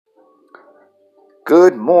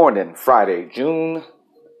Good morning, Friday, June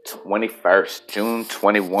 21st, June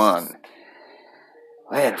 21.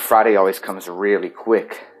 Man, Friday always comes really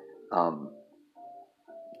quick.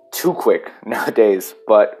 Too quick nowadays,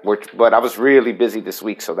 but I was really busy this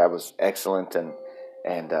week, so that was excellent, and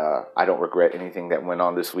I don't regret anything that went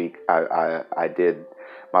on this week. I did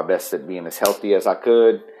my best at being as healthy as I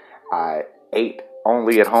could. I ate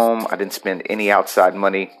only at home. I didn't spend any outside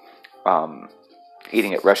money.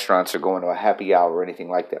 Eating at restaurants or going to a happy hour or anything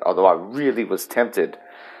like that. Although I really was tempted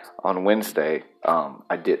on Wednesday,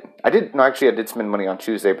 I didn't. I did spend money on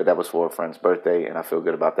Tuesday, but that was for a friend's birthday, and I feel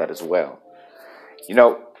good about that as well. You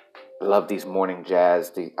know, I love these morning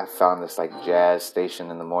jazz. I found this like jazz station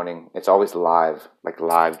in the morning. It's always live, like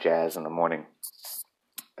live jazz in the morning.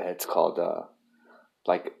 And it's called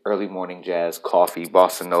like early morning jazz, coffee,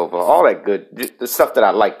 bossa nova, all that good, the stuff that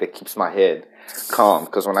I like that keeps my head calm.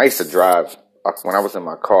 Because when I used to drive, when I was in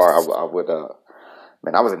my car, I would,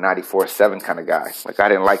 I was a 94.7 kind of guy. Like, I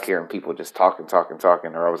didn't like hearing people just talking,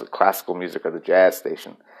 or I was a classical music or the jazz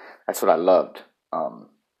station. That's what I loved. But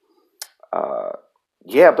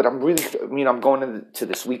I'm going into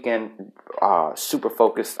this weekend super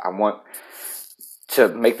focused. I want to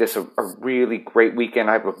make this a really great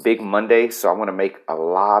weekend. I have a big Monday, so I want to make a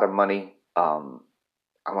lot of money. I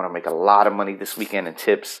want to make a lot of money this weekend in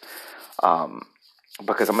tips.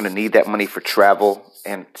 Because I'm going to need that money for travel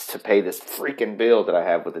and to pay this freaking bill that I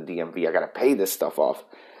have with the DMV. I got to pay this stuff off.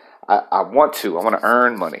 I want to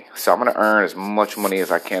earn money. So I'm going to earn as much money as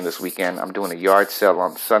I can this weekend. I'm doing a yard sale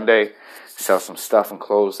on Sunday, sell some stuff and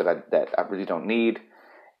clothes that I really don't need.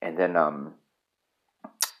 And then,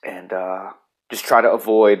 just try to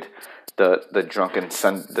avoid the drunken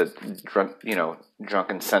Sundayness.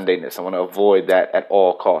 I want to avoid that at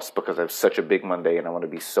all costs because I have such a big Monday and I want to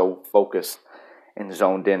be so focused and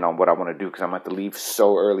zoned in on what I want to do because I'm going to have to leave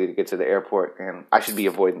so early to get to the airport, and I should be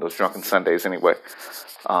avoiding those drunken Sundays anyway.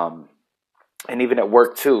 And even at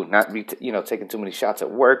work too, not be taking too many shots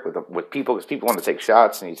at work with people, because people want to take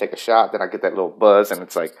shots, and you take a shot, then I get that little buzz, and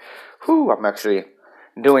it's like, whew, I'm actually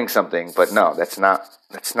doing something. But no, that's not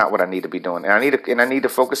what I need to be doing, and I need to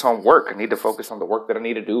focus on work. I need to focus on the work that I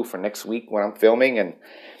need to do for next week when I'm filming, and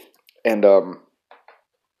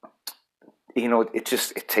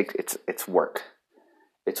it's work.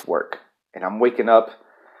 It's work. And I'm waking up.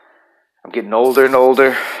 I'm getting older and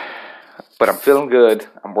older, but I'm feeling good.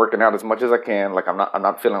 I'm working out as much as I can. Like I'm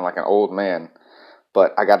not feeling like an old man,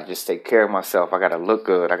 but I got to just take care of myself. I got to look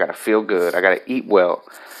good. I got to feel good. I got to eat well.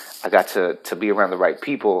 I got to be around the right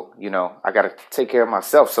people. I got to take care of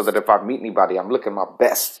myself so that if I meet anybody, I'm looking my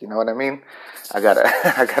best. You know what I mean? I got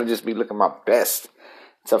to just be looking my best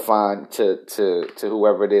to find to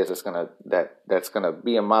whoever it is that's gonna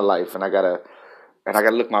be in my life, and I gotta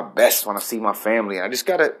look my best when I see my family. And I just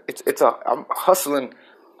gotta. I'm hustling,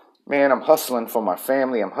 man. I'm hustling for my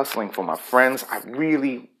family. I'm hustling for my friends. I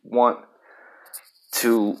really want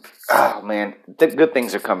to. Oh man, the good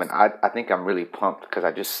things are coming. I think I'm really pumped because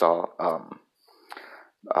I just saw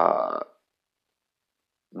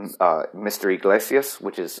Mr. Iglesias,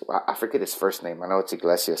 which is, I forget his first name. I know it's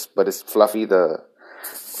Iglesias, but it's Fluffy the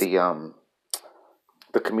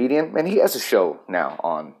comedian, and he has a show now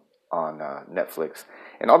on Netflix,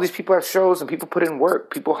 and all these people have shows, and people put in work,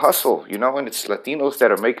 people hustle, and it's Latinos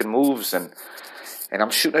that are making moves, and I'm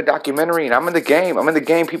shooting a documentary, and I'm in the game.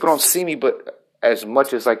 People don't see me, but as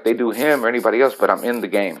much as like they do him or anybody else, but I'm in the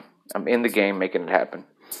game. I'm in the game making it happen,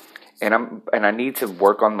 and I need to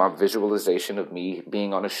work on my visualization of me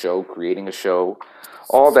being on a show, creating a show,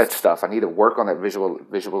 all that stuff. I need to work on that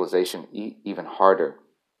visualization even harder.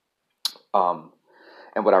 And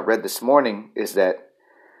what I read this morning is that,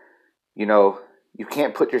 you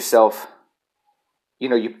can't put yourself,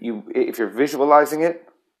 you if you're visualizing it,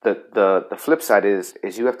 the flip side is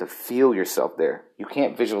you have to feel yourself there. You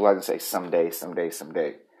can't visualize and say someday.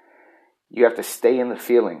 You have to stay in the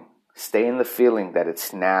feeling that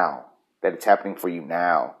it's now, that it's happening for you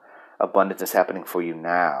now. Abundance is happening for you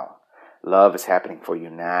now. Love is happening for you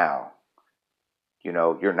now.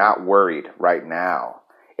 You're not worried right now.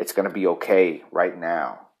 It's going to be okay right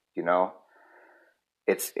now.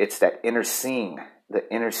 It's that inner seeing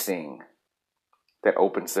that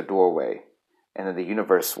opens the doorway, and then the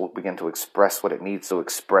universe will begin to express what it needs to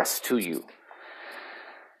express to you.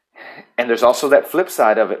 And there's also that flip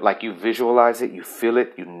side of it, like you visualize it, you feel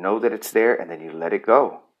it, you know that it's there, and then you let it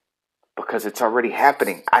go because it's already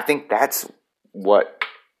happening. I think that's what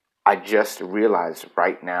I just realized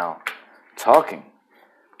right now talking.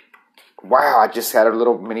 Wow, I just had a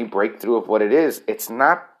little mini breakthrough of what it is. It's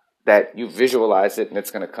not that you visualize it and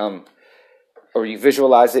it's going to come, or you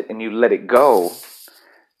visualize it and you let it go.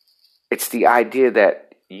 It's the idea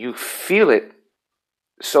that you feel it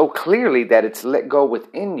so clearly that it's let go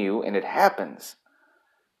within you and it happens.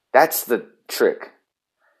 That's the trick.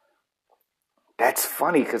 That's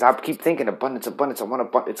funny because I keep thinking abundance. I want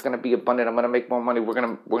abundance. It's gonna be abundant. I'm gonna make more money. We're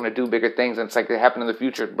gonna do bigger things, and it's like they happen in the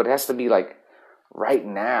future. But it has to be like right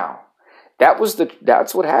now.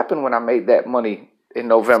 That's what happened when I made that money in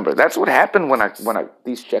November. That's what happened when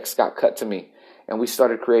these checks got cut to me, and we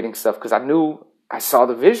started creating stuff because I saw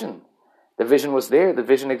the vision. The vision was there. The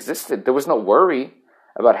vision existed. There was no worry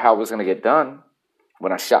about how it was gonna get done.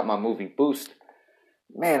 When I shot my movie Boost,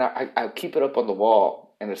 man, I keep it up on the wall.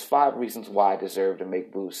 And there's 5 reasons why I deserve to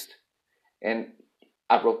make Boost. And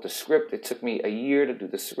I wrote the script. It took me a year to do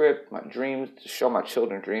the script. My dreams, to show my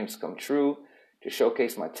children dreams come true, to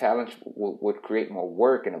showcase my talents would create more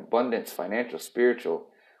work and abundance, financial, spiritual,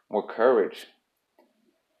 more courage.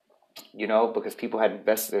 Because people had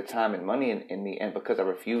invested their time and money in me, and because I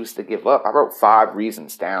refused to give up. I wrote 5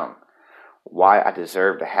 reasons down why I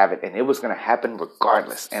deserve to have it, and it was going to happen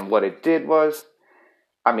regardless. And what it did was,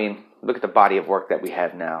 look at the body of work that we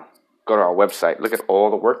have now. Go to our website. Look at all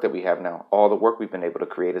the work that we have now. All the work we've been able to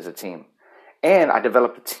create as a team. And I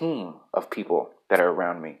developed a team of people that are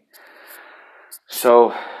around me.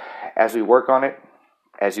 So as we work on it,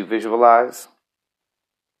 as you visualize,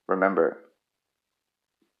 remember,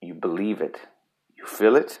 you believe it. You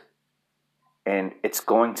feel it. And it's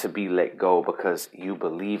going to be let go because you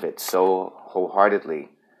believe it so wholeheartedly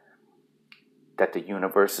that the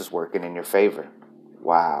universe is working in your favor.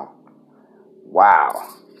 Wow.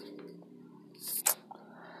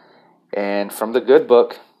 And from the good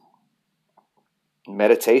book,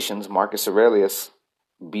 Meditations, Marcus Aurelius,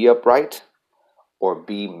 be upright or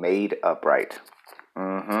be made upright.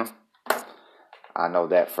 I know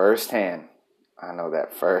that firsthand. And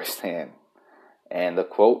the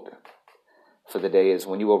quote for the day is,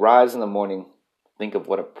 when you arise in the morning, think of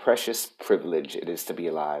what a precious privilege it is to be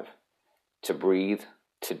alive, to breathe,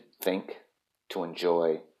 to think, to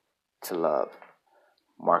enjoy, to love.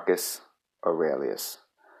 Marcus Aurelius.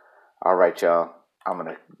 All right, y'all. I'm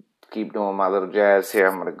going to keep doing my little jazz here.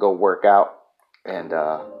 I'm going to go work out and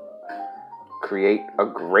create a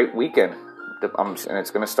great weekend. And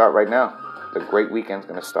it's going to start right now. The great weekend's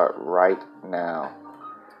going to start right now.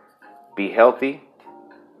 Be healthy.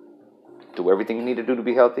 Do everything you need to do to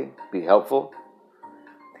be healthy. Be helpful.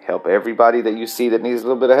 Help everybody that you see that needs a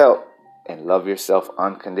little bit of help. And love yourself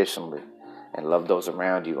unconditionally. And love those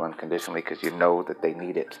around you unconditionally because you know that they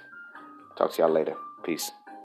need it. Talk to y'all later. Peace.